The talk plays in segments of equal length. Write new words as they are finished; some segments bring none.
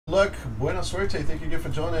Luck, buena suerte. Thank you again for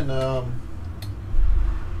joining.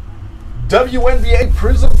 WNBA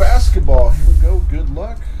Prizm basketball. Here we go. Good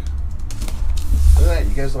luck. Look at that.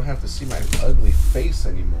 You guys don't have to see my ugly face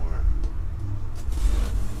anymore.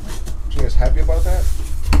 Are you guys happy about that?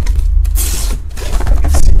 I can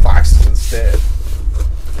see boxes instead.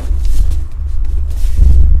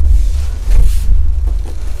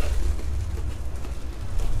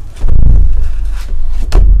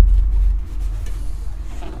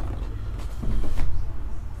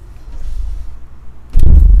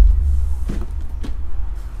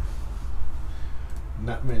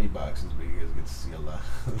 Not many boxes, but you guys get to see a lot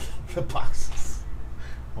of the boxes.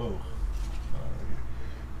 Whoa.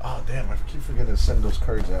 Oh, damn. I keep forgetting to send those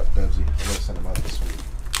cards out, Devsy. I gotta send them out this week.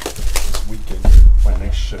 This weekend. My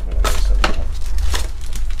next shipment, I gotta send them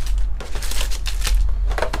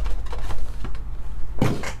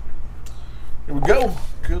out. Here we go.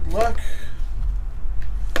 Good luck.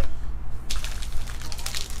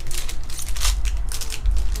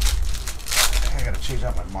 I gotta change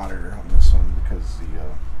out my monitor on this one because the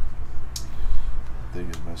thing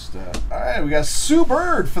is messed up. Alright, we got Sue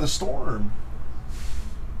Bird for the Storm.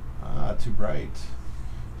 Too bright.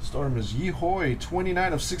 Storm is Yi Hoi,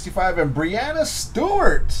 29 of 65, and Brianna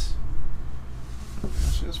Stewart.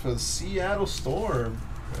 She is for the Seattle Storm.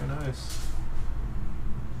 Very nice.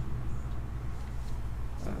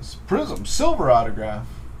 That's Prizm, silver autograph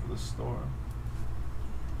for the Storm.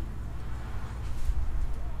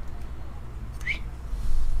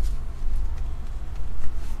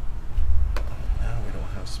 Now we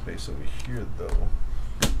don't have space over here, though.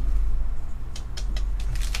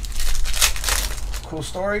 Cool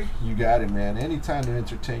story? You got it, man. Anytime to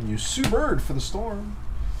entertain you. Sue Bird for the Storm.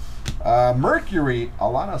 Mercury,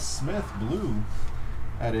 Alana Smith, blue.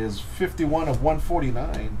 That is 51 of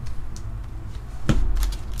 149.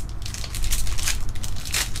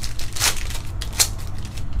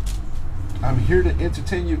 I'm here to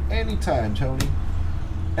entertain you anytime, Tony.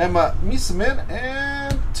 Emma Misamin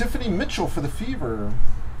and Tiffany Mitchell for the Fever.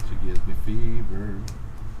 She gives me fever.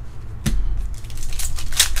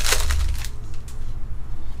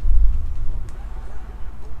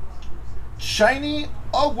 Shiny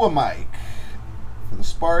Ogwamike for the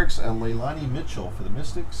Sparks and Leilani Mitchell for the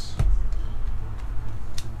Mystics.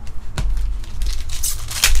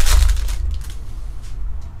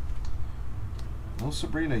 No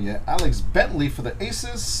Sabrina yet. Alex Bentley for the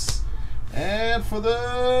Aces and for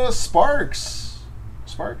the Sparks.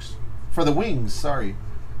 Sparks? For the Wings, sorry.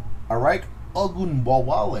 Araik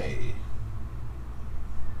Ogunbowale.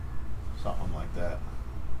 Something like that.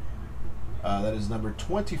 That is number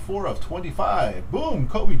 24 of 25. Boom!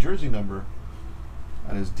 Kobe jersey number.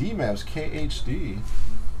 That is D-Mavs KHD.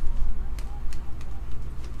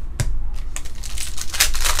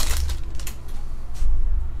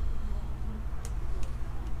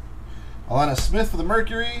 Alana Smith for the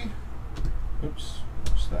Mercury. Oops.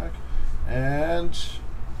 Stack. And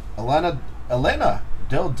Elena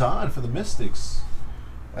Del Don for the Mystics.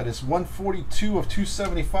 That is 142 of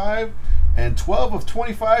 275. And 12 of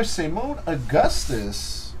 25, Simone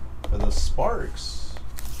Augustus for the Sparks.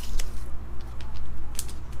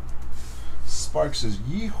 Sparks is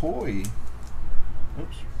Yi Hoi.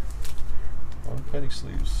 Oops. On penny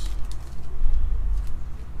sleeves.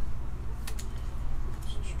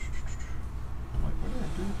 I'm like, what did I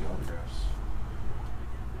do with the autographs?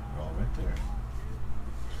 They're all right there.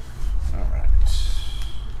 All right.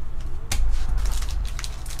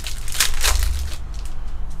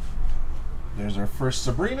 There's our first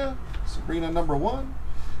Sabrina. Sabrina number 1.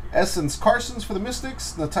 Essence Carson's for the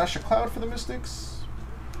Mystics. Natasha Cloud for the Mystics.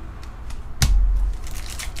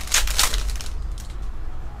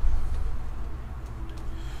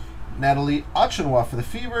 Natalie Achenwa for the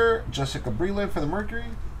Fever. Jessica Breland for the Mercury.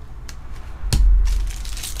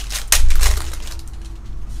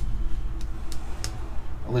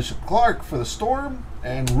 Alicia Clark for the Storm.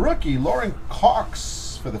 And rookie Lauren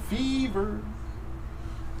Cox for the Fever.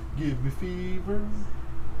 Give me fever.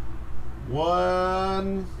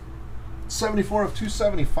 174 of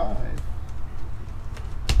 275.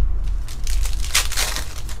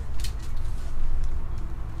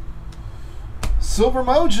 Silver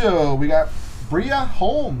Mojo. We got Bria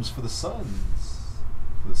Holmes for the Suns.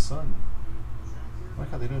 For the Sun. I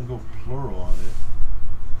like how they didn't go plural on it.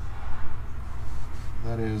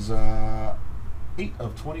 That is 8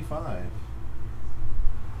 of 25.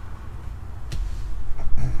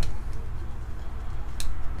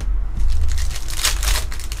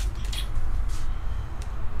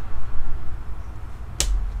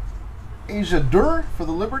 Asia Dur for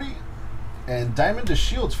the Liberty, and Diamond to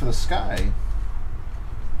Shields for the Sky.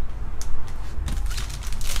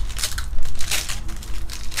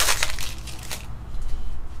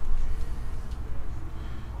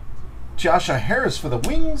 Joshua Harris for the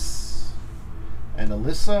Wings. And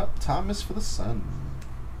Alyssa Thomas for the Sun.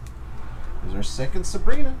 There's our second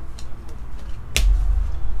Sabrina.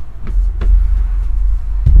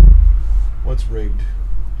 What's rigged?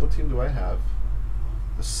 What team do I have?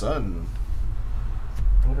 The Sun.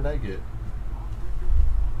 What did I get?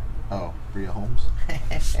 Oh, Rhea Holmes.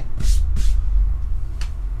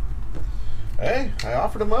 Hey, I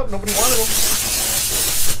offered them up. Nobody wanted them.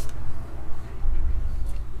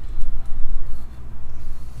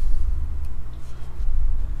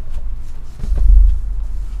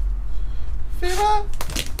 Fever.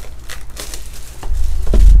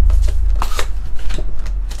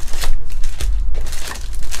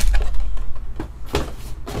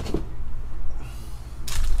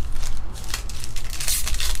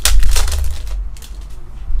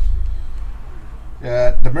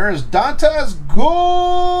 Damaris Dantas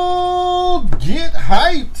gold. Get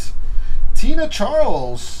hyped. Tina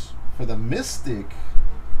Charles for the Mystic.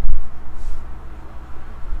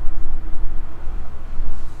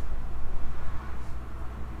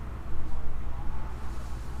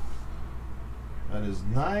 That is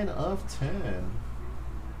 9 of 10.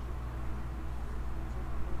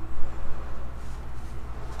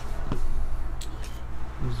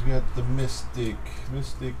 Who's got the Mystic?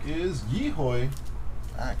 Mystic is Yehoy.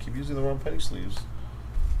 I keep using the wrong penny sleeves.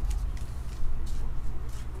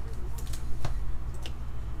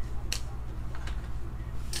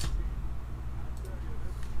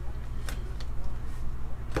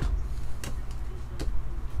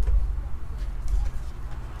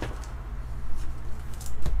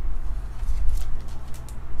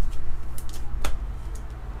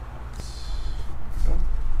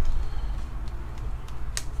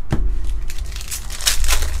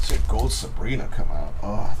 Gold Sabrina come out.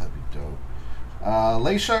 Oh, that'd be dope.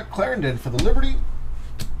 Laysha Clarendon for the Liberty.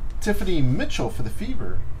 Tiffany Mitchell for the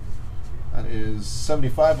Fever. That is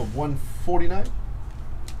 75 of 149.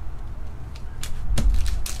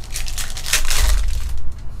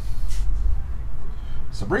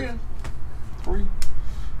 Sabrina, 3.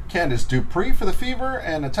 Candice Dupree for the Fever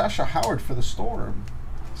and Natasha Howard for the Storm.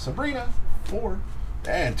 Sabrina, 4.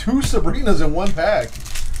 And 2 Sabrinas in one pack.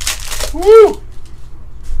 Woo!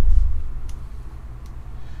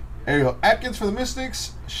 Ariel Atkins for the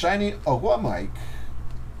Mystics. Shiny Owamike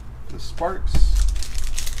for the Sparks.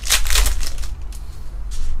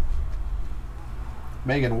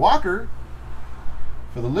 Megan Walker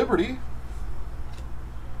for the Liberty.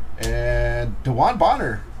 And Dewana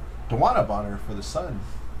Bonner for the Sun.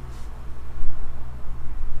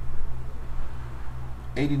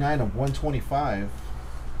 89 of 125.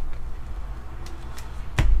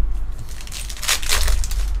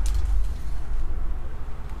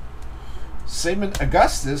 Simon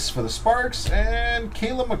Augustus for the Sparks and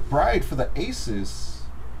Kayla McBride for the Aces.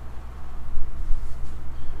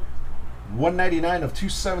 199 of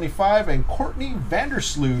 275 and Courtney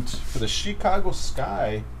Vandersloot for the Chicago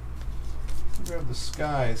Sky. Grab the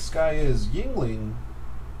Sky. Sky is Yingling.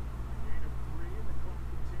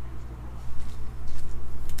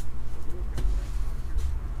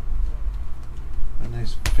 A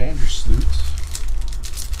nice Vandersloot.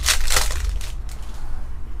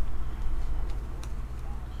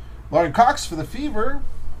 Lauren Cox for the Fever.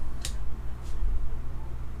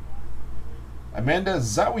 Amanda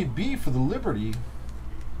Zawi B for the Liberty.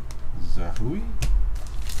 Zahui.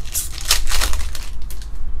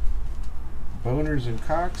 Boners and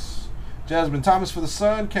Cox. Jasmine Thomas for the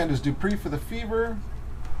Sun. Candice Dupree for the Fever.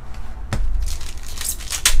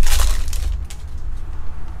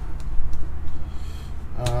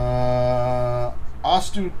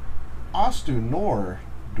 Ostu Nor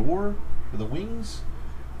Door for the Wings.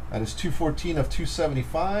 That is 214 of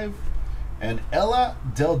 275. And Ella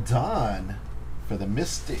Del Don for the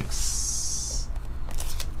Mystics.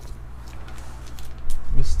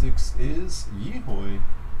 Mystics is Yehoy.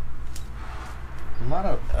 A lot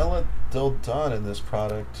of Ella Del Don in this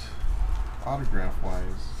product,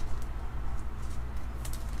 autograph-wise.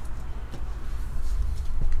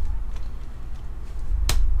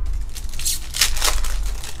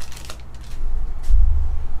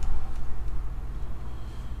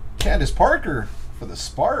 Candace Parker for the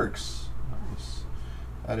Sparks. Nice.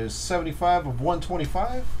 That is 75 of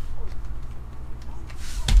 125.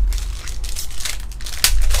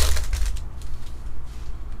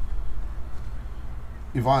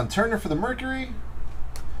 Yvonne Turner for the Mercury.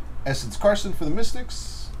 Essence Carson for the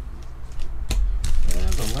Mystics.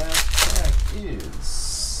 And the last pack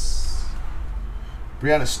is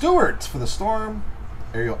Brianna Stewart for the Storm.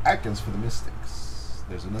 Ariel Atkins for the Mystics.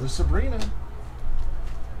 There's another Sabrina.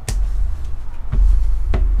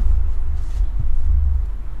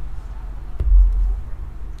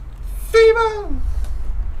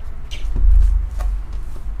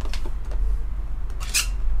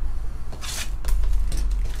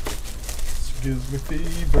 gives me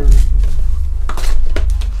fever.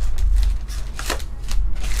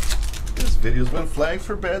 This video's been flagged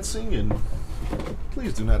for bad singing.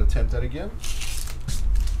 Please do not attempt that again.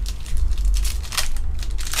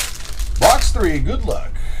 Box 3, good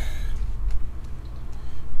luck.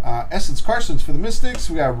 Essence Carson's for the Mystics.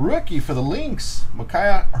 We got rookie for the Lynx,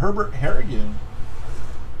 Micaiah Herbert Harrigan.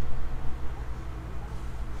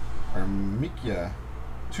 Or Mikia.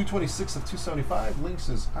 226 of 275. Lynx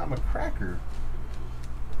is I'm a cracker.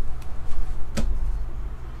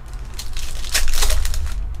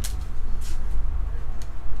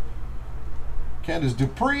 Candace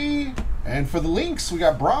Dupree. And for the Lynx, we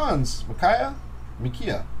got bronze,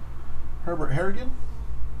 Mikia Herbert Harrigan.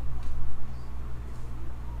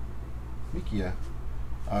 Mikia,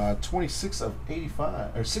 26 of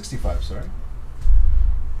 85 or 65. Sorry.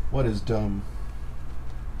 What is dumb?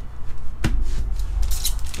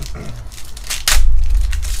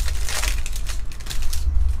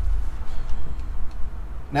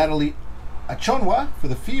 Natalie Achonwa for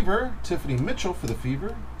the Fever. Tiffany Mitchell for the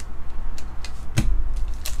Fever.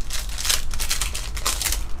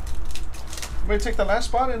 Everybody take the last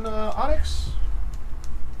spot in Onyx.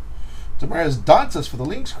 Damaris Dantas for the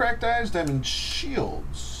Lynx. Cracked Eyes. Diamond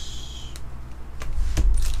Shields.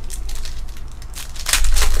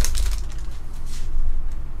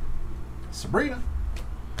 Sabrina.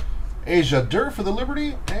 Asia Durr for the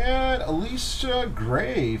Liberty. And Alicia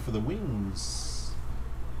Gray for the Wings.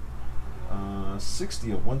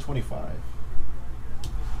 60 of 125.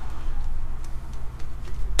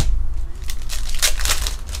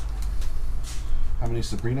 How many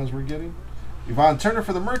Sabrinas we're getting? Yvonne Turner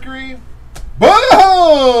for the Mercury.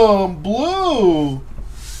 Boom! Blue!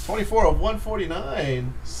 24 of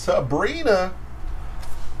 149. Sabrina.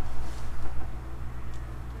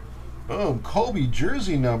 Boom. Kobe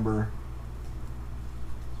jersey number.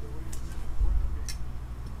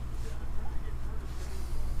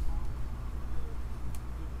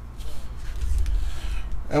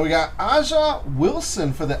 And we got Aja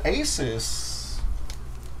Wilson for the Aces.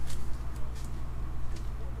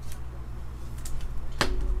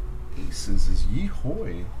 Aces is Yi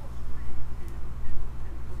Hoi.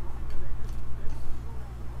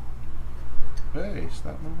 Hey,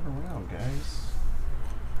 stop moving around, guys.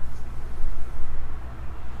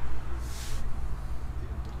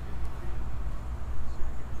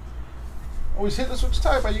 Always hit this switch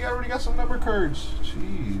type, but you already got some number cards.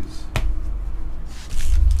 Jeez.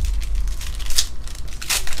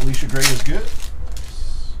 Alicia Gray is good.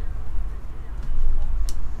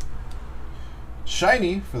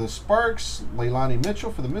 Shiny for the Sparks. Leilani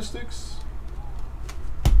Mitchell for the Mystics.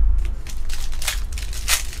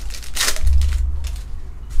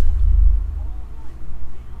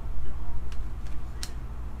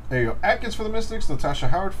 There you go. Atkins for the Mystics. Natasha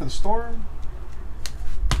Howard for the Storm.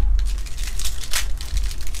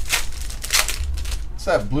 What's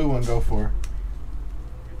that blue one go for?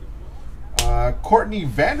 Courtney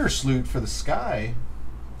Vandersloot for the Sky.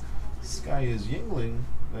 Sky is Yingling.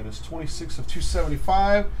 That is 26 of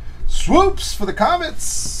 275. Swoops for the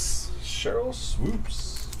Comets. Cheryl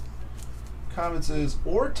Swoops. Comets is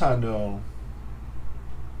Ortano.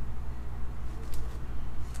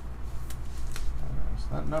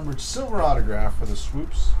 It's not numbered. Silver autograph for the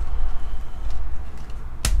Swoops.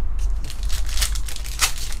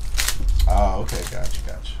 Oh, okay. Gotcha,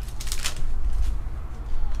 gotcha.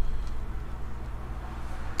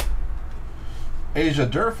 Asia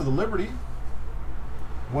Durr for the Liberty.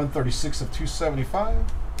 136 of 275.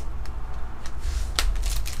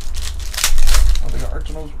 I don't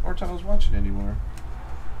think Ortano's watching anymore.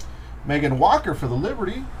 Megan Walker for the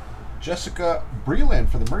Liberty. Jessica Breland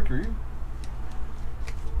for the Mercury.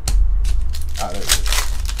 Ah, there it is.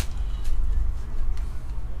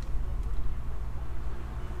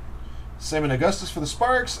 Simon Augustus for the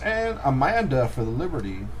Sparks. And Amanda for the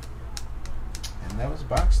Liberty. And that was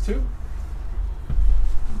box 2.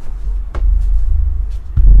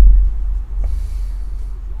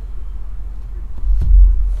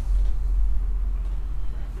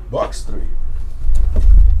 Box 3. Let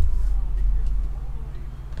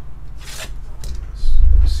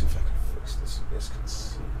me see if I can fix this. You guys can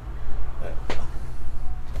see that.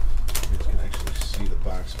 You guys can actually see the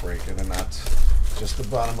box breaking and not just the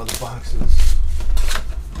bottom of the boxes.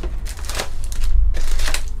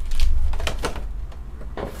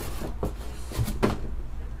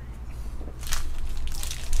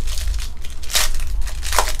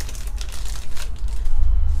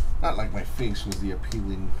 Not like my face was the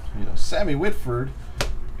appealing, you know. Sammy Whitford,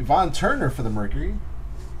 Yvonne Turner for the Mercury.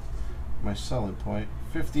 My selling point.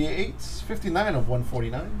 59 of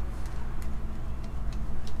 149.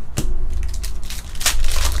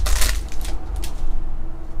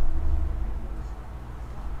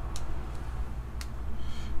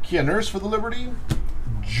 Kia Nurse for the Liberty.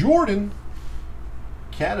 Jordan,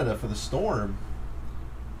 Canada for the Storm.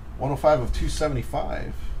 105 of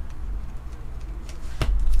 275.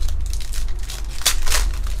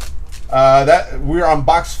 That we're on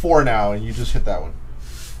box 4 now, and you just hit that one.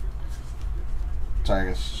 Sorry, I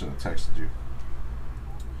guess I should have texted you.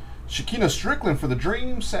 Shakina Strickland for the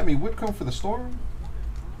Dream. Sammy Whitcomb for the Storm.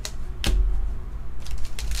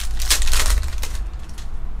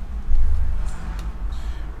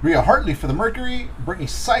 Rhea Hartley for the Mercury. Brittany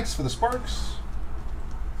Sykes for the Sparks.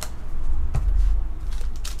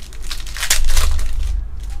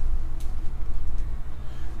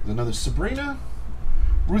 There's another Sabrina.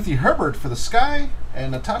 Ruthie Herbert for the Sky.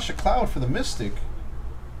 And Natasha Cloud for the Mystic.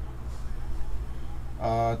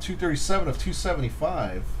 237 of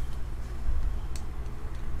 275.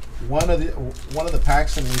 One of the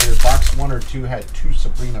packs in either box 1 or 2 had 2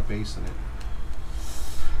 Sabrina base in it.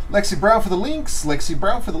 Lexi Brown for the Lynx. Lexi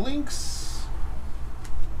Brown for the Lynx.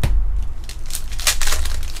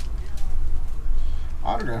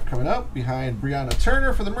 Autograph coming up behind Brianna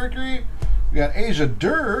Turner for the Mercury. We got Asia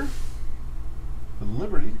Durr for the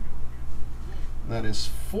Liberty. And that is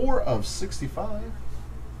 4 of 65.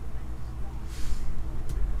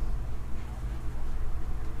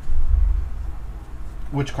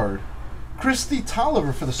 Which card? Christy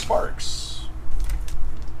Tolliver for the Sparks.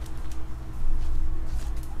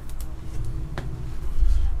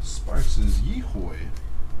 Sparks is Yehoy.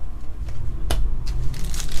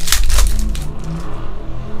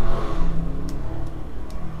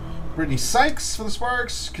 Brittany Sykes for the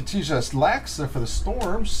Sparks. Katija Laxa for the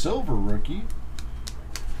Storm. Silver rookie.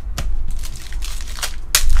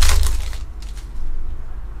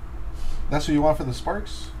 That's what you want for the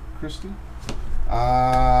Sparks, Christy?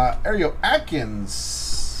 Ariel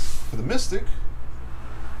Atkins for the Mystic.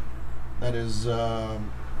 That is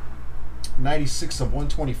 96 of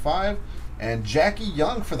 125. And Jackie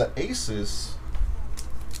Young for the Aces.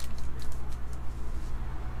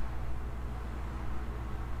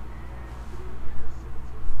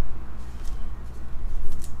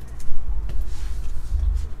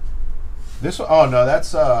 This one, oh no, that's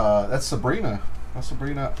Sabrina. That's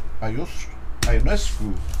Sabrina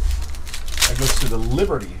Ionescu. That goes to the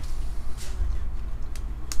Liberty.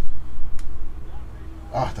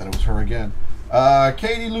 Oh, I thought it was her again.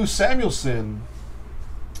 Katie Lou Samuelson.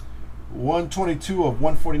 122 of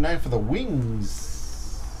 149 for the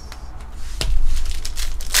Wings.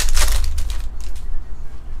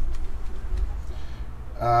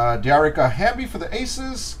 Diarika Hamby for the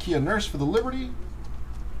Aces. Kia Nurse for the Liberty.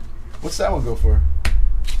 What's that one go for?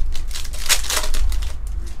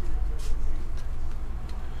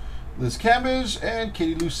 Liz Cambage and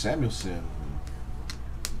Katie Lou Samuelson.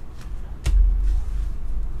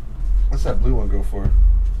 What's that blue one go for?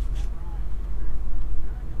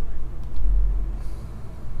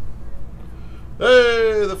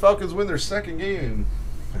 Hey, the Falcons win their second game.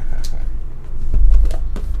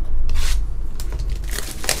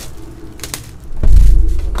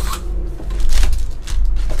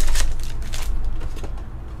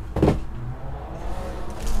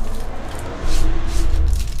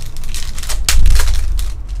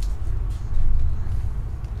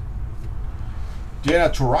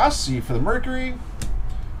 Diana Taurasi for the Mercury.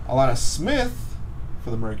 Alana Smith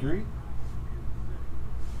for the Mercury.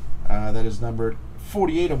 That is numbered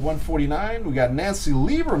 48 of 149. We got Nancy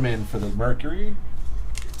Lieberman for the Mercury.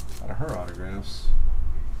 A lot of her autographs.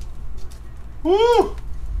 Woo!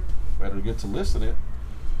 Better get to listing it.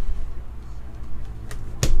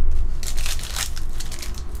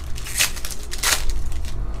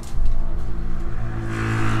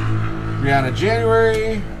 Brianna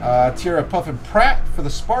January, Tierra Puffin Pratt for the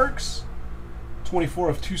Sparks, 24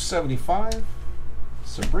 of 275.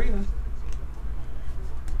 Sabrina.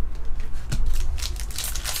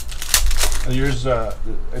 And yours, I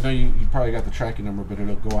know you probably got the tracking number, but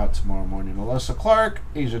it'll go out tomorrow morning. Alyssa Clark,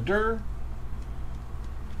 Asia Durr.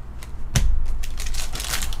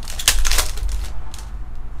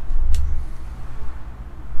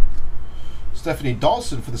 Stephanie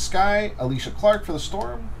Dawson for the Sky, Alicia Clark for the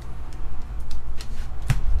Storm.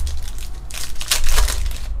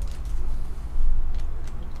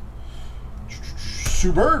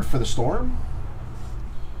 Sue Bird for the Storm.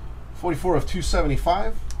 44 of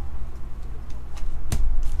 275.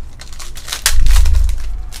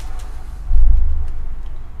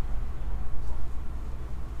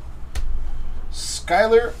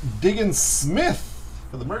 Skylar Diggins Smith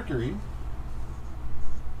for the Mercury.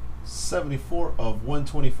 74 of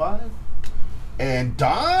 125. And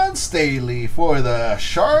Don Staley for the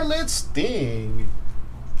Charlotte Sting.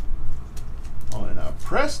 Oh, and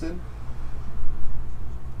Preston.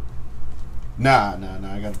 Nah.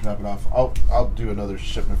 I gotta drop it off. I'll do another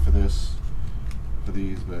shipment for these,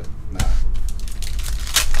 but nah.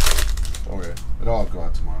 Don't worry, it'll all go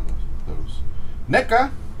out tomorrow. Those.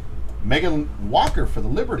 NECA, Megan Walker for the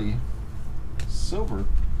Liberty, silver.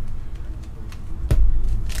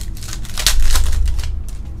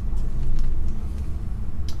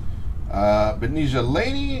 Benija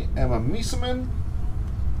Laney, Emma Mieseman.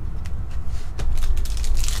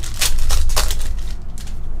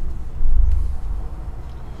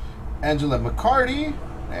 Angela McCarty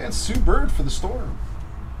and Sue Bird for the Storm.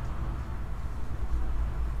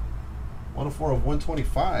 104 of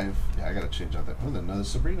 125. Yeah, I gotta change out that. Oh, another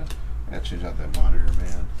Sabrina. I gotta change out that monitor,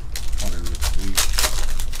 man. Monitor is weak.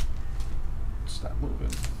 Stop moving.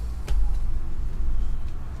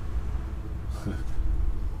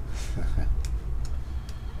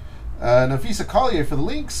 Nafisa Collier for the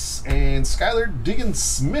Lynx and Skylar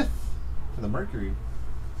Diggins-Smith for the Mercury.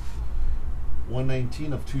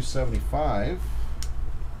 119 of 275.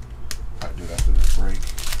 Might do it after this break.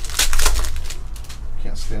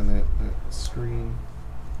 Can't stand that screen.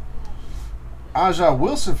 Aja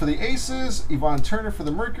Wilson for the Aces. Yvonne Turner for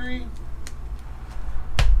the Mercury.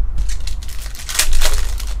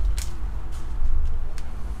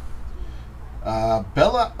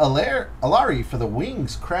 Bella Alari for the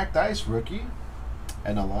Wings, cracked ice rookie,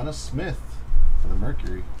 and Alana Smith for the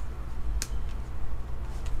Mercury.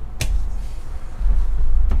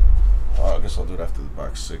 Oh, I guess I'll do it after the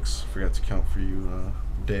box 6. Forgot to count for you,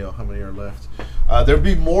 Dale, how many are left. There'll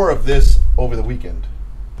be more of this over the weekend.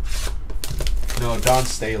 No, Don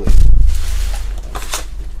Staley.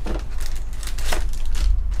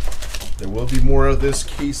 There will be more of this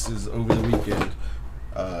cases over the weekend.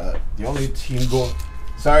 The only team going...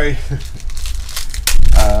 Sorry.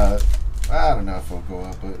 I don't know if it'll go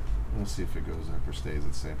up, but we'll see if it goes up or stays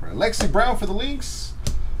at the same price. Lexi Brown for the Lynx.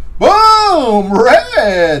 Boom!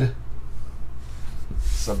 Red!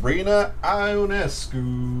 Sabrina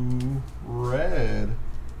Ionescu. Red.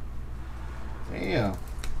 Damn.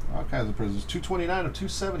 All kinds of prisons. 229 of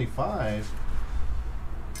 275.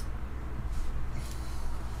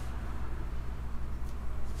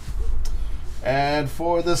 And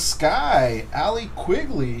for the Sky, Allie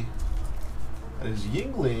Quigley. That is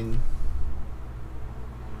Yingling.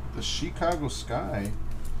 The Chicago Sky.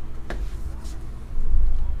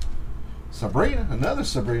 Sabrina, another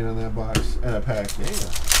Sabrina in that box and a pack. Yeah.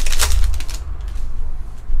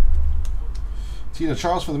 Tina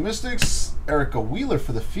Charles for the Mystics. Erica Wheeler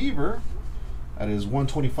for the Fever. That is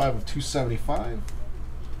 125 of 275.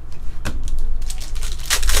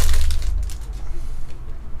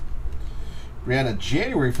 Brianna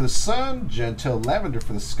January for the Sun. Jantel Lavender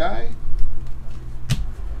for the Sky.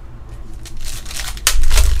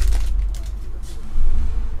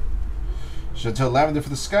 Chantel Lavender for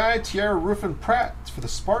the Sky. Tiara Ruffin Pratt for the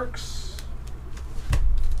Sparks.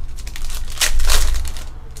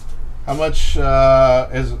 How much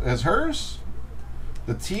is hers?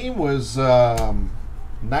 The team was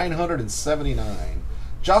 979.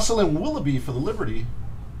 Jocelyn Willoughby for the Liberty.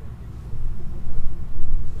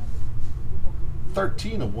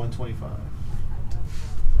 13 of 125.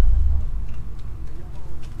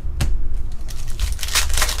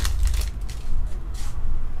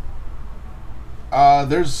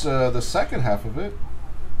 There's the second half of it.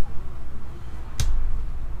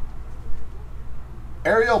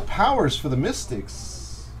 Ariel Powers for the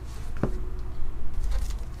Mystics.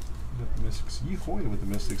 Yi Hoy with the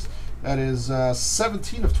Mystics. That is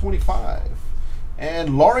 17 of 25.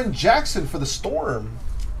 And Lauren Jackson for the Storm.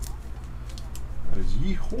 That is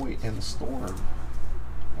Yi Hoy and the Storm.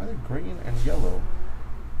 Why are they green and yellow?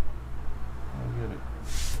 I don't get it.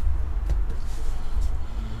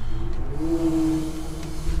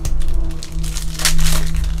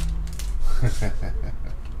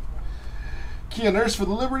 Kia Nurse for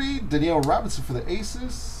the Liberty. Danielle Robinson for the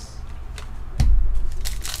Aces.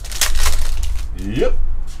 Yep.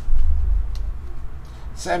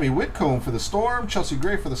 Sammy Whitcomb for the Storm. Chelsea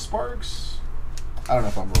Gray for the Sparks. I don't know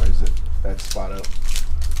if I'm going to raise that spot up.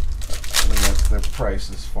 I think that price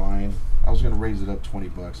is fine. I was going to raise it up 20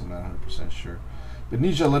 bucks. I'm not 100% sure.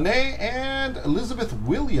 Benija Lene and Elizabeth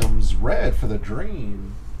Williams, red for the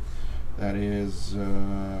Dream. That is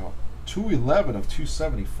 211 of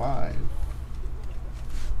 275.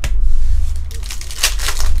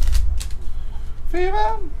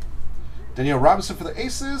 Fever. Danielle Robinson for the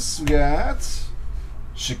Aces. We got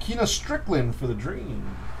Shakina Strickland for the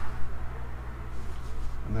Dream.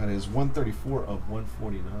 And that is 134 of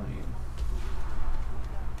 149.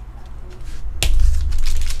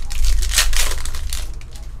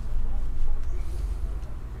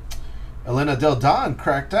 Elena Del Don,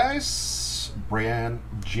 cracked ice. Brian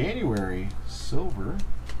January, silver.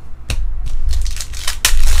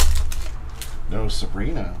 No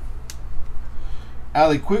Sabrina.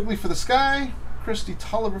 Allie Quigley for the Sky. Christy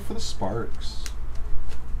Tolliver for the Sparks.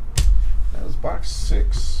 That was box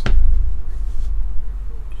 6.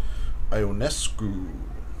 Ionescu.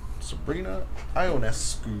 Sabrina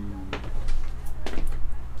Ionescu.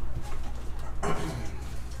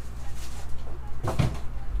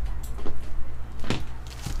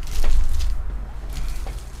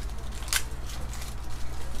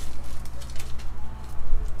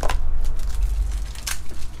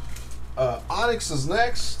 Onyx is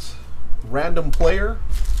next. Random player.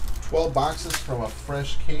 12 boxes from a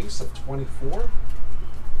fresh case of 24.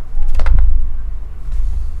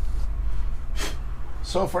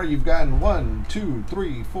 So far you've gotten 1, 2,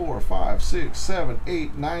 3, 4, 5, 6, 7,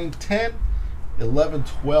 8, 9, 10, 11,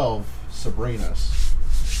 12 Sabrinas.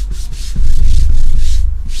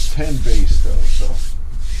 10 base though, so.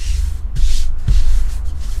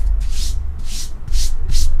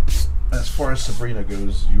 As far as Sabrina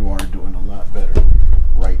goes, you are doing a lot better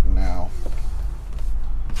right now.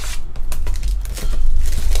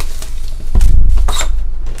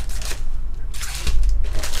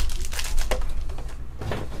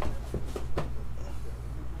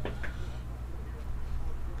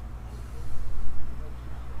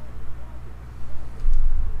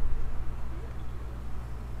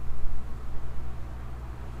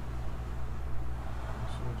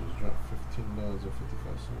 $15.55.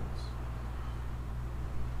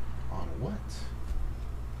 On what?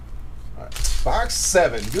 Alright, box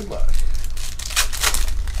 7. Good luck.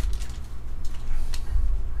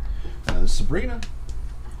 Another Sabrina.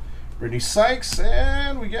 Brittany Sykes.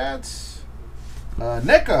 And we got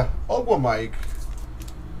NECA Ogwamike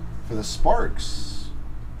for the Sparks.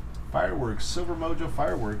 Fireworks. Silver Mojo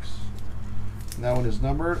Fireworks. And that one is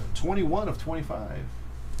numbered 21 of 25.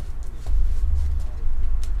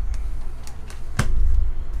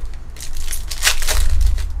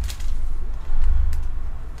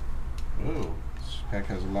 Ooh, this pack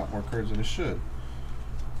has a lot more cards than it should.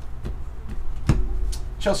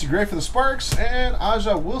 Chelsea Gray for the Sparks and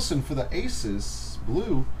Aja Wilson for the Aces.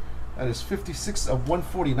 Blue. That is 56 of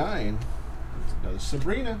 149. Another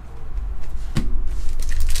Sabrina.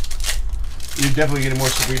 You're definitely getting more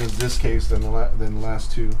Sabrinas this case than the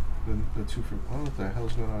last two. Than the two from. Oh, what the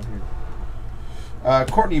hell's going on here?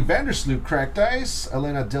 Courtney Vandersloot, cracked ice.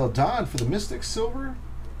 Elena Del Don for the Mystics, silver.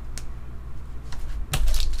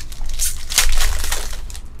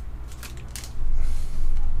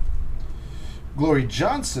 Glory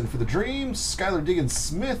Johnson for the Dreams. Skylar Diggins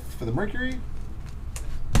Smith for the Mercury.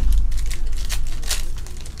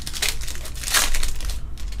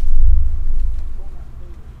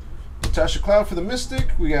 Natasha Cloud for the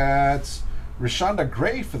Mystic. We got Rashonda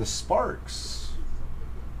Gray for the Sparks.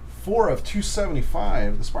 4 of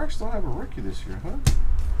 275. The Sparks don't have a rookie this year, huh?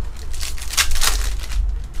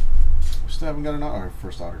 We still haven't got our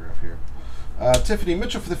first autograph here. Tiffany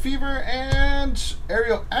Mitchell for the Fever and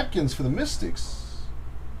Ariel Atkins for the Mystics.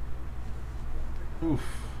 Oof.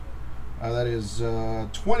 That is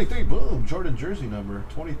 23. Boom. Jordan jersey number.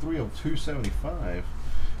 23 of 275.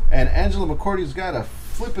 And Angela McCourty's got a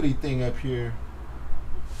flippity thing up here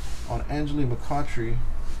on Angela McCautry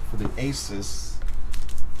for the Aces.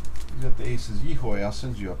 You got the Aces. Yehoy, I'll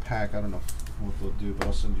send you a pack. I don't know what they'll do, but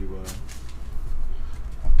I'll send you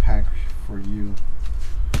a pack for you.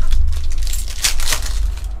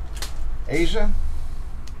 Asia.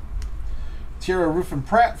 Tierra Ruffin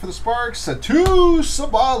Pratt for the Sparks. Satu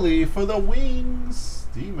Sabali for the Wings.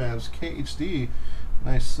 D-Mavs KHD.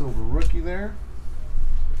 Nice silver rookie there.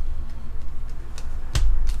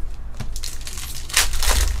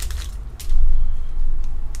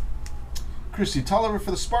 Christy Tolliver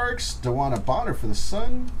for the Sparks. Dewana Bonner for the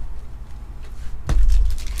Sun.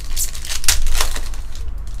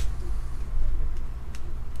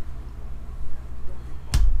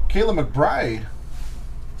 Kayla McBride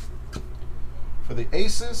for the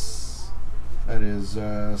Aces. That is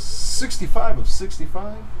 65 of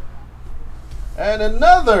 65. And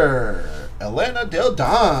another Elena Del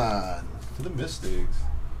Don for the Mystics.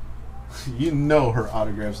 You know her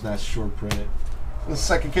autograph's not short printed. The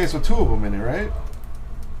second case with 2 of them in it, right?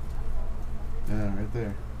 Yeah, right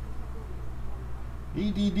there.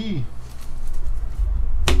 EDD.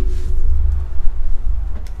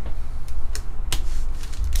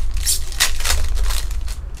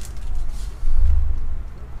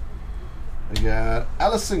 We got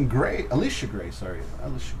Alicia Gray, sorry.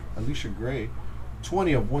 Alicia Gray,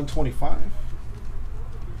 20 of 125.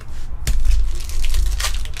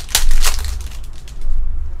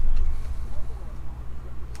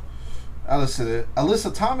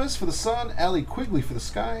 Alyssa Thomas for the Sun. Allie Quigley for the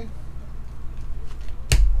Sky.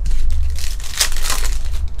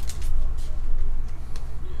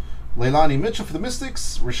 Leilani Mitchell for the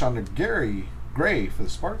Mystics. Rashonda Gray for the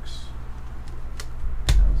Sparks.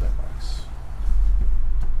 How was that box?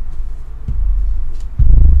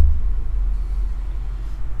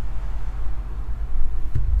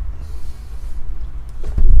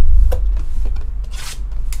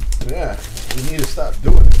 Yeah, we need to stop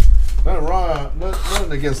doing it. Nothing wrong,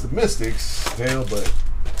 nothing against the Mystics, Dale, but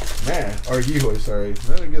man, or you, sorry,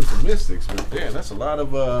 nothing against the Mystics, but damn, that's a lot of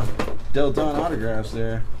Del Don autographs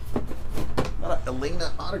there. A lot of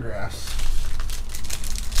Elena autographs.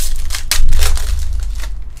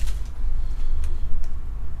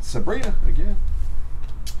 Sabrina again.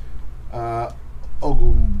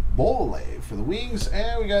 Ogumbole for the Wings,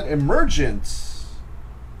 and we got Emergent.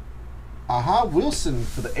 Aha Wilson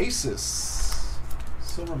for the Aces.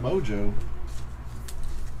 Silver Mojo.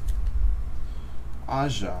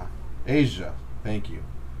 Asia, thank you.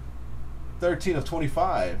 13 of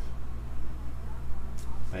 25.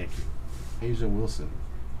 Thank you. Asia Wilson.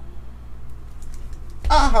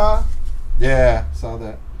 Aha! Yeah, saw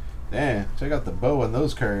that. Damn, check out the bow on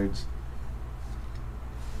those cards.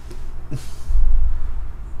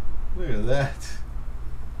 Look at that.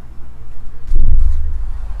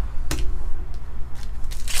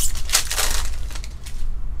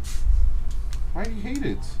 Why do you hate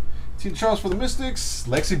it? Tina Charles for the Mystics.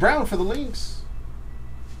 Lexi Brown for the Lynx.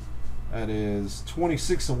 That is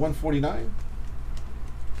 26 of 149.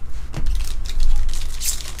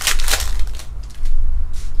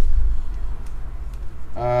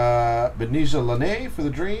 Benija Lene for the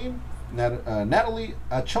Dream. Natalie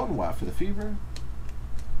Achonwa for the Fever.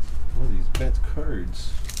 What are these bent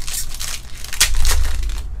cards?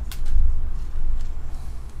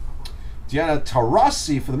 Diana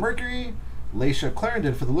Taurasi for the Mercury. Laisha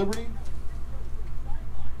Clarendon for the Liberty.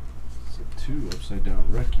 It's a 2 upside down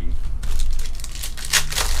rookie.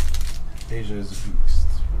 Asia is a beast.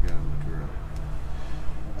 We gotta look her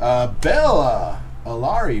up. Bella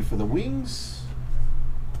Alari for the Wings.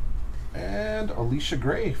 And Alicia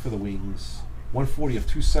Gray for the Wings. 140 of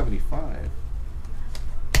 275.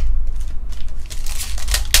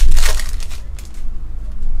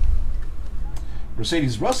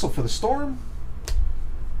 Mercedes Russell for the Storm.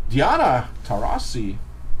 Diana Taurasi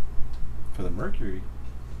for the Mercury.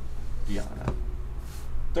 Diana.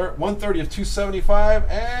 130 of 275.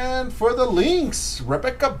 And for the Lynx,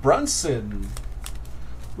 Rebecca Brunson.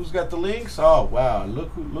 Who's got the Lynx? Oh wow! Look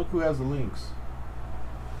who has the Lynx.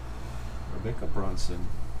 Rebecca Brunson.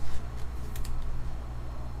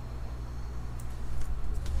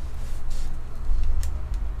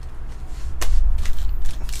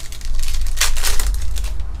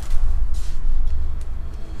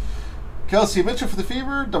 Kelsey Mitchell for the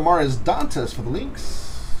Fever. Damaris Dantas for the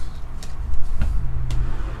Lynx.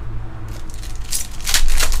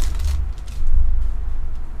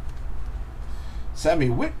 Sammy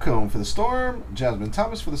Whitcomb for the Storm. Jasmine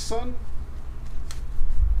Thomas for the Sun.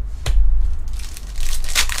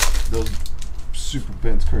 Those super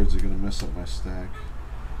bent cards are going to mess up my stack.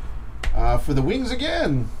 For the Wings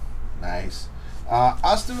again. Nice.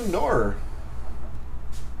 Astu Noor.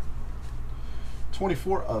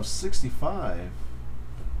 24 of 65.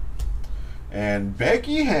 And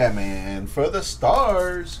Becky Hammond for the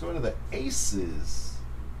Stars. Going to the Aces.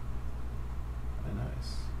 Very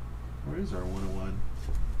nice. Where is our 101?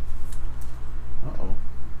 Uh-oh.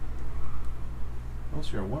 I don't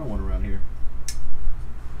see our 101 around here.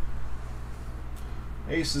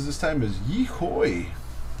 Aces this time is Yi Hoi.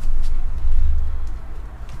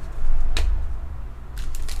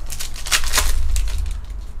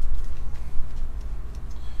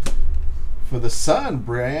 For the Sun,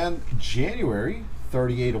 brand January,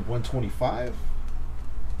 38 of 125.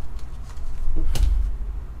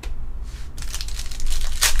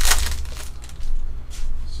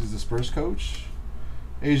 This is the Spurs coach.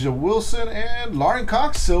 Asia Wilson and Lauren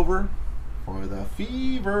Cox silver for the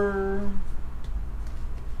Fever.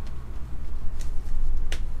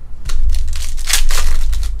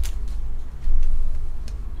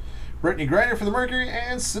 Brittany Griner for the Mercury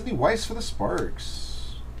and Sydney Weiss for the Sparks.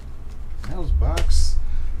 That was box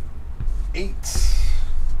 8. Oh,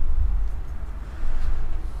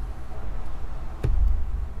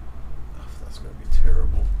 that's going to be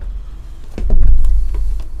terrible.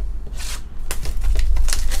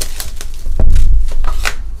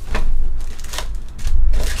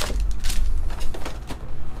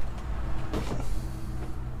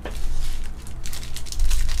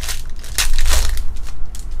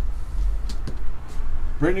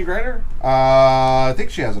 Brittany Griner? I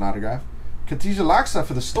think she has an autograph. Khadija Laksa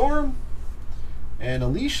for the Storm. And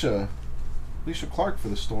Alicia Clark for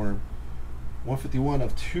the Storm. 151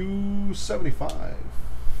 of 275.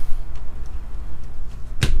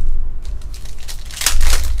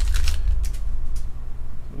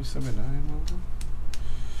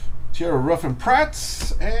 Tierra Ruffin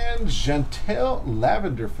Pratt and Jantel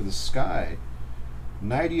Lavender for the Sky.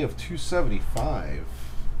 90 of 275.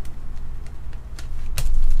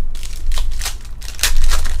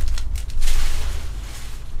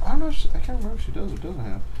 I don't know if I can't remember if she does or doesn't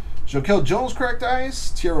have. Jokel Jones cracked ice.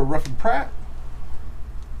 Tierra Ruffin Pratt.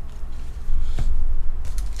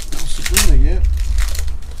 No Sabrina yet.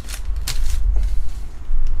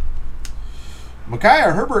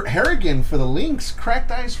 Micaiah Herbert Harrigan for the Lynx.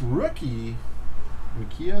 Cracked ice rookie.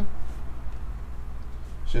 Makia.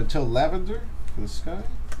 Chantel Lavender for the Sky.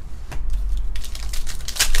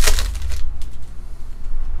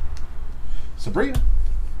 Sabrina.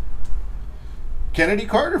 Kennedy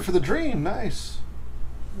Carter for the Dream. Nice.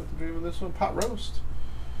 Got the Dream in this one. Pot roast.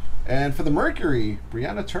 And for the Mercury,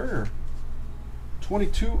 Brianna Turner.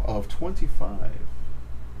 22 of 25.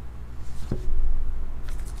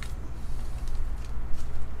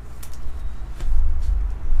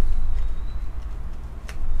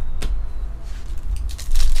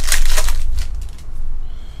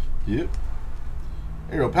 Yep.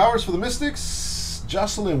 Aerial Powers for the Mystics.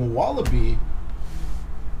 Jocelyn Wallaby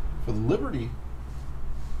for the Liberty.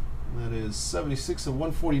 That is 76 of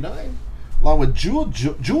 149. Along with Jewel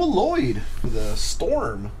Lloyd for the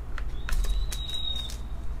Storm.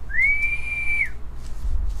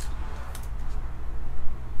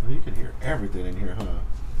 Well, you can hear everything in here, huh?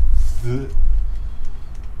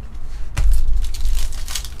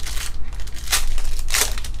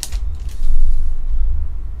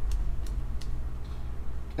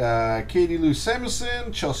 Katie Lou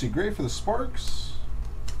Samuelson, Chelsea Gray for the Sparks.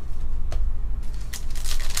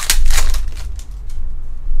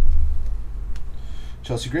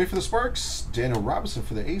 Chelsea Gray for the Sparks. Daniel Robinson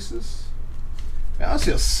for the Aces. Man, I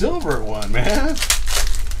see a silver one, man.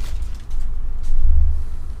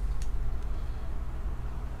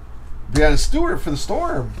 Brianna Stewart for the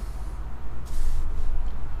Storm.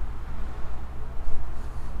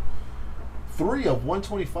 3 of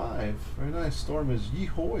 125. Very nice. Storm is Yi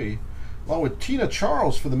Hoi. Along with Tina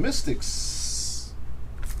Charles for the Mystics.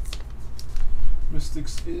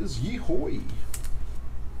 Mystics is Yi Hoi.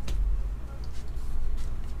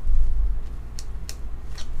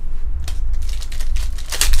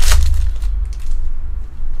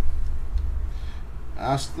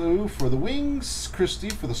 Astu for the Wings. Christie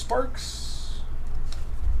for the Sparks.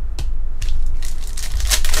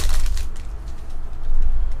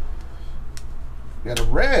 We got a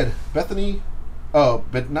red, Bethany,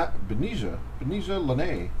 Benija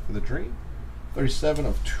Lene for the Dream. 37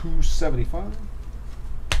 of 275.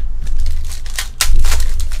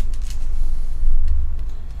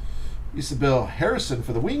 Isabel Harrison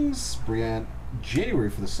for the Wings. Brianne January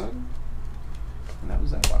for the Sun. And that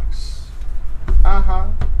was that box. Yeah.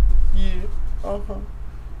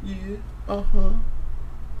 Yeah.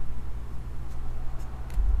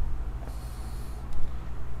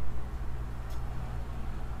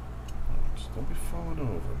 Don't be falling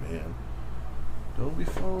over, man. Don't be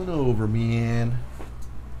falling over, man.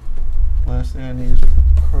 Last thing I need is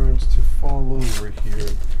cards to fall over here.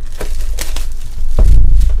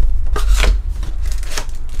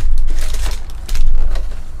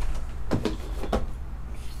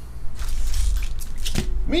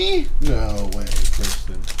 Me? No way,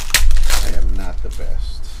 Kristen. I am not the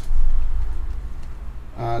best.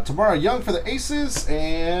 Tamara Young for the Aces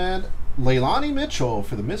and Leilani Mitchell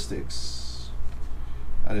for the Mystics.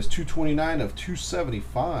 That is 229 of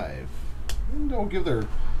 275. Don't give their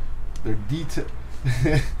detail.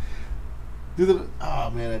 Oh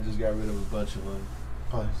man, I just got rid of a bunch of them.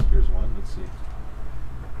 Oh, here's one. Let's see.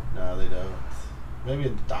 No, they don't. Maybe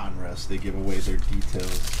in Donruss they give away their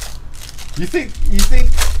details. You think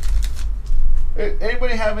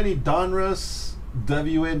anybody have any Donruss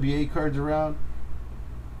WNBA cards around?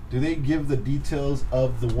 Do they give the details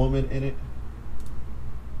of the woman in it?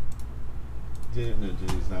 No,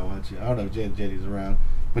 Jenny's not watching. I don't know if Jenny's around,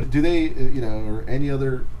 but do they, or any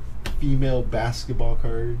other female basketball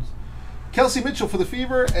cards? Kelsey Mitchell for the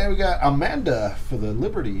Fever, and we got Amanda for the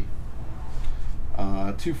Liberty.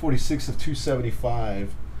 246 of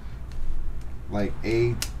 275. Like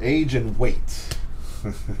age and weight.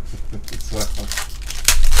 So.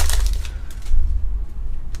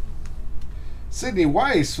 Sydney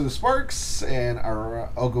Weiss for the Sparks and our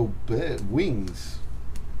Algo Wings.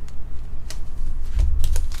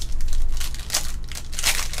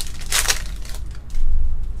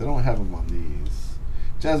 They don't have them on these.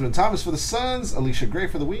 Jasmine Thomas for the Suns. Alicia Gray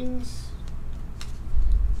for the Wings.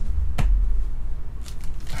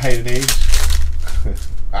 Height and age.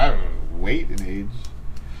 I don't know. Weight and age.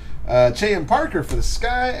 Cheyenne Parker for the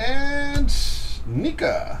Sky. And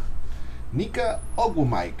Nika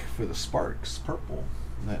Ogwumike for the Sparks. Purple.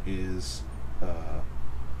 And that is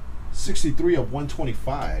 63 of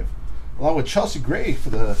 125. Along with Chelsea Gray for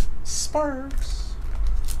the Sparks.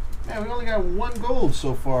 Man, we only got 1 gold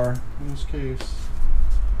so far in this case.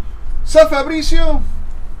 Sup, Fabricio?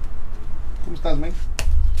 ¿Cómo estás, man?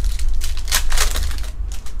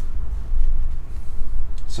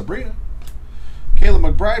 Sabrina. Kayla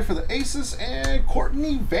McBride for the Aces. And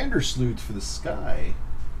Courtney Vandersloot for the Sky.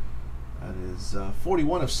 That is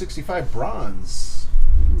 41 of 65 bronze.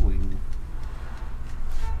 Ooh.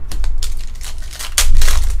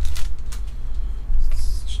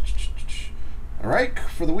 All right,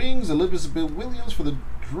 for the Wings, Elizabeth Williams for the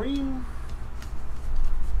Dream.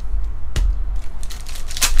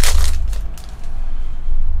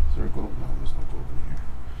 Is there a gold? No, there's no gold in here.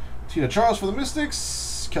 Tina Charles for the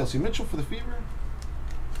Mystics. Kelsey Mitchell for the Fever.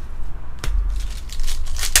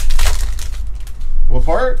 What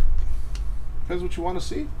part? Depends what you want to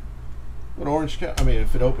see. Go to Orange County. I mean,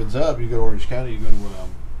 if it opens up, you go to Orange County. You go to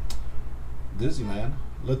Disneyland.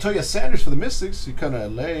 Latoya Sanders for the Mystics. You come to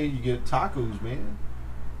LA, you get tacos, man.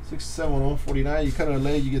 671-149. You come to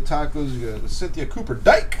LA, you get tacos. You got Cynthia Cooper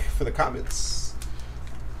Dyke for the Comets.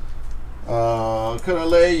 Come to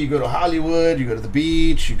LA, you go to Hollywood, you go to the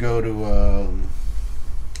beach, you go to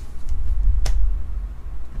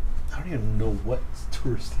I don't even know what's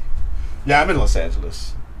touristy. Yeah, I'm in Los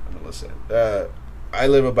Angeles. I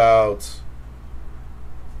live about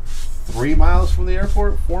 3 miles from the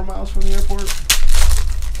airport, 4 miles from the airport.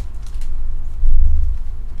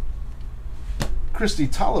 Christy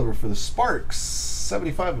Tolliver for the Sparks,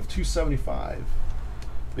 75 of 275.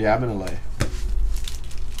 But yeah, I'm in LA.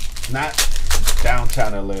 Not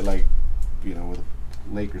downtown LA, like, you know, where the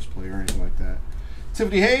Lakers play or anything like that.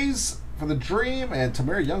 Tiffany Hayes for the Dream and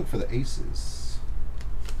Tamara Young for the Aces.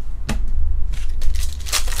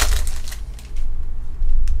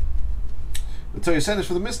 Latoya Sanders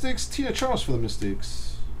for the Mystics. Tina Charles for the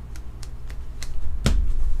Mystics.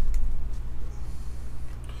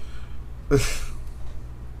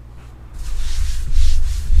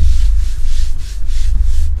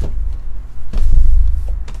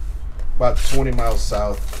 About 20 miles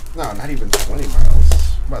south. No, not even 20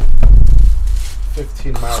 miles. About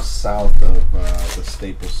 15 miles south of the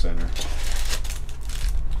Staples Center.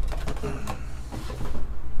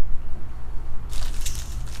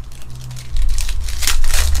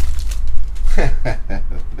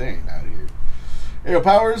 They ain't out here. Ariel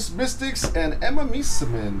Powers, Mystics, and Emma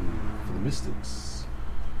Miesemann for the Mystics.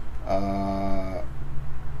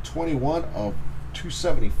 21 of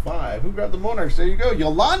 275. Who grabbed the Monarchs? There you go.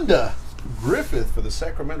 Yolanda Griffith for the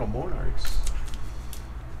Sacramento Monarchs.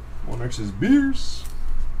 Monarchs is beers.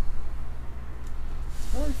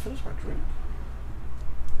 I already finished my drink.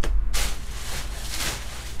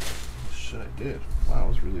 Shit, I did. Wow, I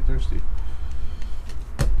was really thirsty.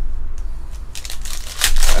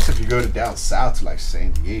 That's if you go to down south to like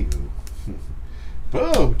San Diego.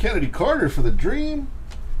 Boom! Kennedy Carter for the Dream.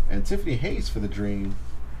 And Tiffany Hayes for the Dream.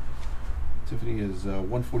 Tiffany is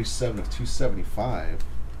 147 of 275.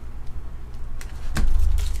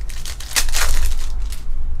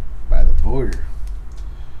 By the border.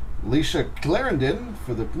 Alicia Clarendon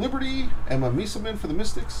for the Liberty. Emma Miesemann for the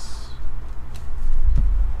Mystics.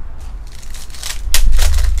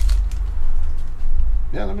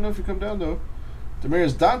 Yeah, let me know if you come down though.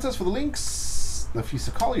 Damaris Dantas for the Lynx.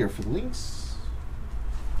 Nafisa Collier for the Lynx.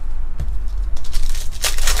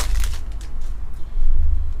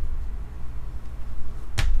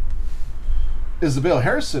 Isabel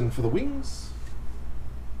Harrison for the Wings.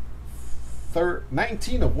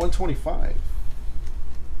 19 of 125.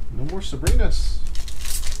 No more Sabrinas.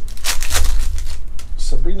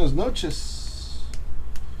 Sabrina's Noches.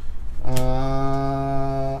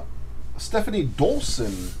 Stephanie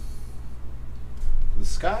Dolson. The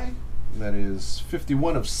Sky. That is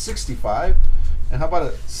 51 of 65. And how about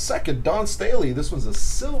a second Dawn Staley? This one's a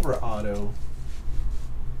silver auto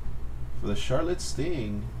for the Charlotte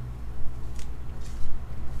Sting.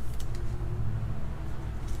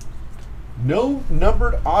 No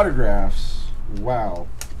numbered autographs. Wow.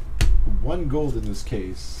 1 gold in this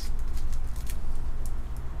case.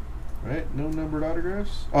 Right? No numbered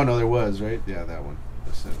autographs? Oh, no, there was, right? Yeah, that one.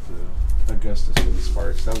 I sent to Augustus for the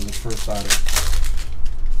Sparks. That was the first auto.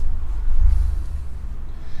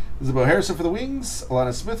 Isabel Harrison for the Wings.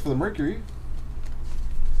 Alana Smith for the Mercury.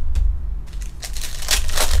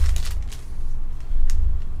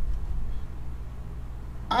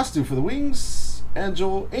 Astu for the Wings.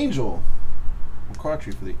 Angel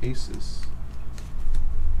McCautry for the Aces.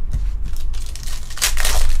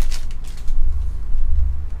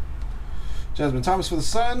 Jasmine Thomas for the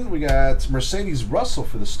Sun. We got Mercedes Russell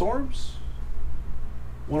for the Storms.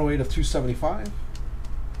 108 of 275.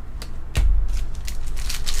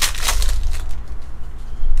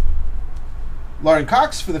 Lauren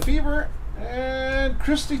Cox for the Fever. And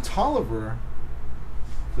Christy Tolliver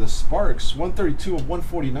for the Sparks. 132 of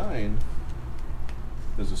 149.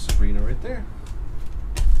 There's a Sabrina right there.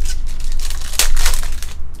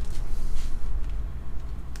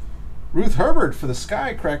 Ruth Herbert for the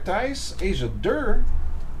Sky, cracked ice. Asia Durr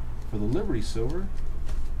for the Liberty Silver.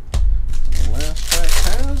 And the last pack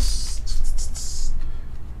has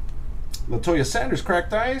Latoya Sanders,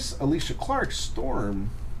 cracked ice. Alicia Clark, Storm.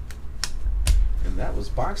 And that was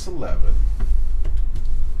box 11.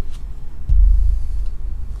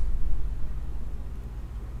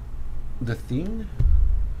 The thing?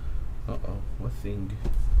 Uh-oh, what thing?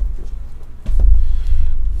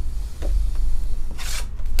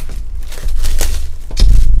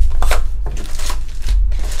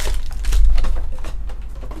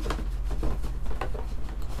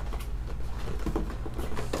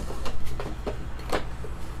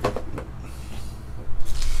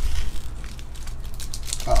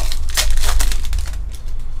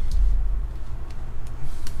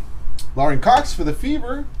 Lauren Cox for the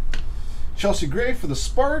Fever. Chelsea Gray for the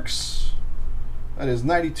Sparks. That is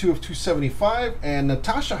 92 of 275. And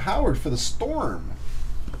Natasha Howard for the Storm.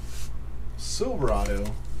 Silver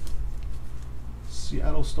auto.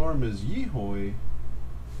 Seattle Storm is Yehoy.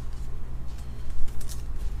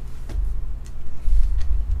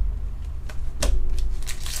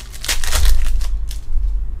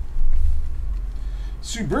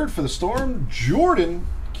 Sue Bird for the Storm. Jordan,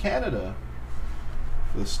 Canada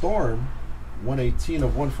for the Storm. 118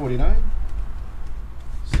 of 149.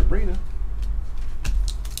 Sabrina.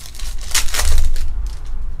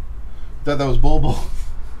 Thought that was Bobo.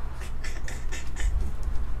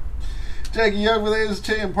 Jackie Young for the A's.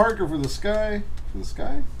 Chan Parker for the Sky. For the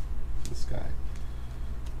Sky? For the Sky.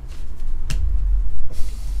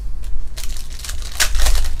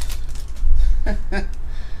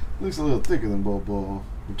 Looks a little thicker than Bobo.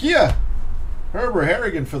 Kia Herbert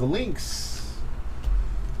Harrigan for the Lynx.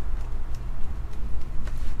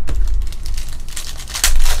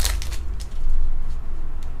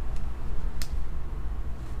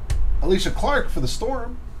 Alicia Clark for the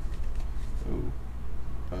Storm. Ooh.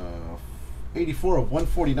 84 of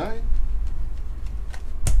 149.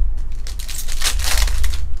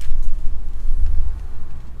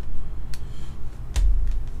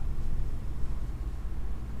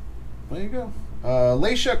 There you go.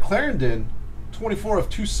 Laisha Clarendon, 24 of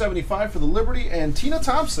 275 for the Liberty. And Tina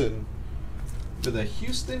Thompson for the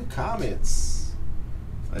Houston Comets.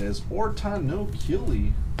 That is Orton No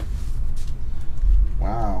Killy.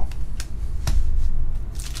 Wow.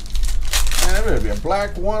 Man, there better be a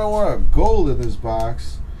black one or a gold in this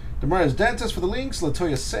box. Demarius Dantas for the Lynx.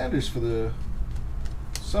 Latoya Sanders for the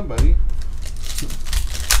somebody.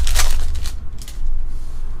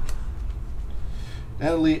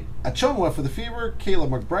 Natalie Achonwa for the Fever. Kayla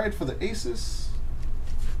McBride for the Aces.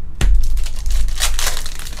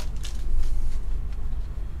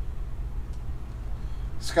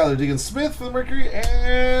 Skylar Diggins-Smith for the Mercury.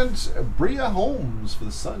 And Bria Holmes for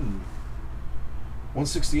the Sun.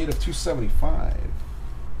 168 of 275.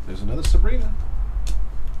 There's another Sabrina.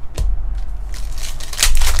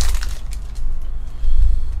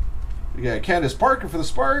 We got Candace Parker for the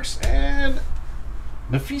Sparks. And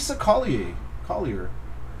Nafisa Collier.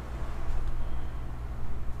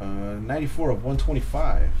 94 of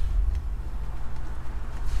 125.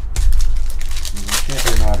 Can't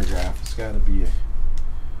be an autograph. It's got to be a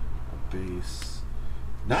base.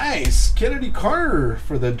 Nice! Kennedy Carter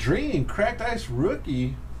for the Dream. Cracked Ice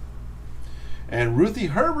rookie. And Ruthie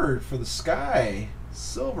Herbert for the Sky.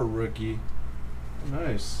 Silver rookie.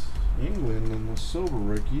 Nice. England and the silver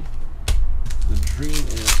rookie. The Dream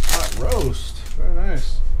is hot roast. Very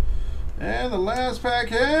nice. And the last pack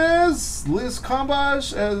has Liz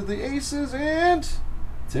Combash as the Aces and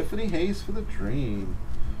Tiffany Hayes for the Dream.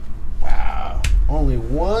 Wow. Only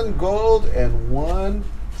one gold and one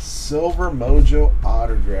silver mojo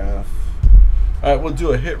autograph. Alright, we'll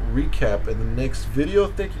do a hit recap in the next video.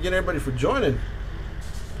 Thank you again, everybody, for joining.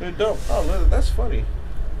 Good dope. Oh, that's funny.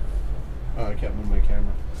 Oh, I can't move my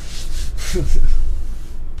camera.